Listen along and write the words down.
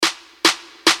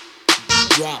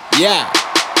Yeah.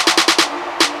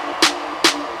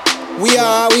 We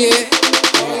are out here.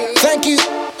 Thank you,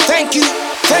 thank you,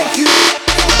 thank you.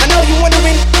 I know you're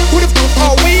wondering who the f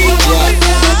are we?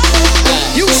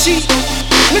 You see,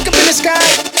 look up in the sky,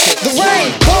 the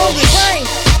ReignBawllerz.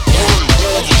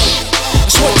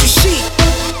 That's what you see.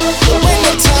 The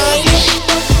wintertime,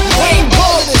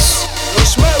 ReignBawllerz. No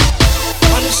smoke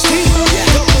on the street.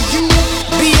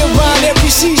 Be around every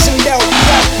season though.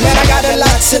 Man, I got a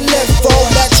lot to live for.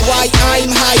 That's why I'm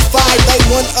high five. They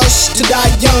want us to die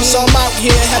young, so I'm out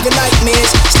here having nightmares.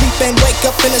 Sleep and wake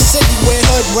up in a city where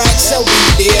hood rats will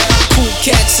be there, cool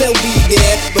cats will be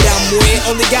there, but I'm weird.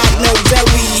 Only God knows that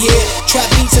we here. Trap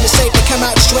beats in the safe that come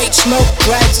out straight. Smoke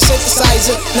drags a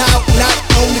synthesizer. Now, not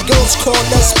only ghosts call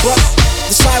us, but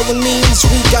the siren means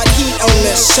we got heat on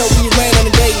us, so we ran on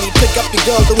the daily. Pick up your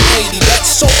girl, the 80. That's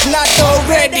so not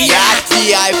already. Not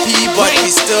VIP, but we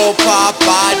still pop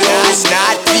bottles.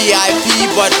 Not VIP,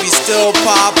 but we still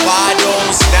pop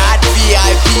bottles. Not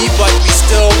VIP, but we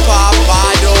still pop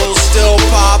bottles. Still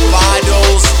pop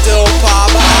bottles. Still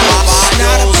pop bottles. It's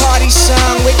not a party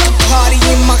song. We can party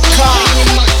in my car.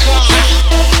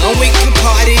 And we can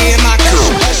party in my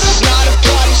car. It's not a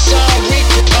party song. We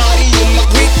can party in my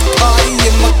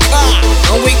car.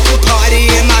 And we can party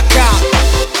in my car.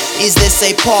 Is this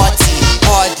a party?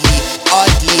 Hardly,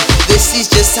 oddly. This is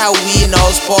just how we know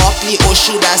sparkly, or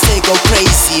should I say go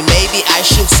crazy? Maybe I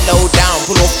should slow down,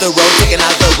 pull off the road, take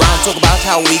another round. Talk about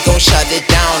how we gon' shut it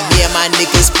down. Me and my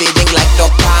niggas feeling like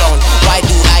the pound. Why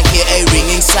do I hear a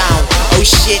ringing sound? Oh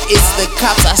shit, it's the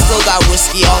cops. I still got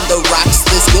whiskey on the rocks.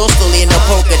 This girl still in a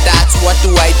polka dots. What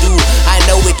do? I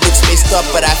know it looks messed up,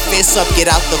 but I face up, get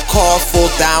out the car,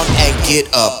 fall down and get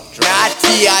up. Not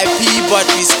VIP, but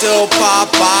we still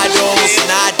pop bottles.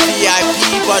 Not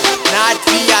VIP, but not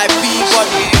VIP, but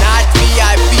not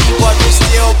VIP, but we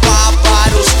still pop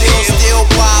bottles. Still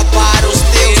pop bottles.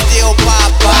 Still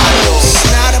pop bottles. It's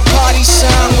not a party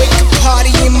song. We can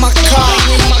party in my car.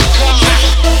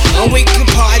 And we can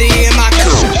party in my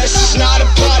car. It's not a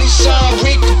party song.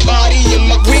 We can party in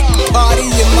my car.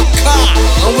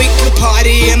 And we can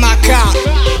party in my car.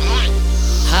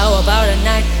 How about a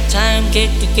nighttime get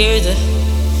together?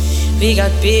 We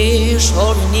got beers,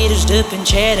 all we need is dip and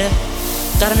cheddar.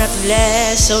 Got enough to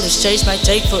last, so this chase might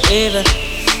take forever.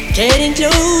 Getting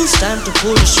close, time to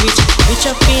pull the switch. Bitch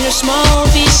up in a small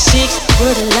V6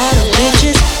 with a lot of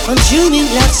bitches. Consuming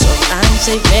lots of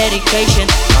unsafe medication.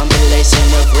 Combination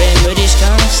of remedies,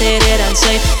 can't say that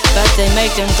unsafe, but they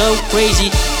make them go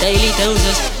crazy. Daily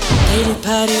doses, daily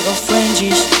party of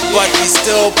Frenchies. But we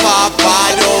still pop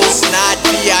bottles. Not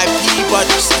VIP, but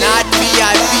not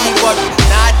VIP, but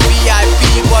not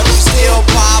VIP, but we still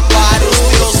pop bottles.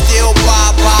 Still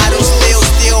pop bottles.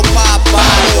 Still pop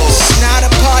bottles. It's not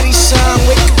a party song.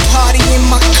 We can party in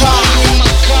my car.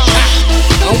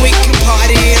 And we can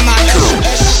party in my car.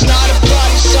 It's not a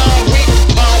party song. We can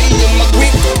party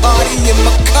in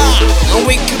my car. And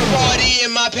we can party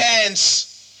in my pants.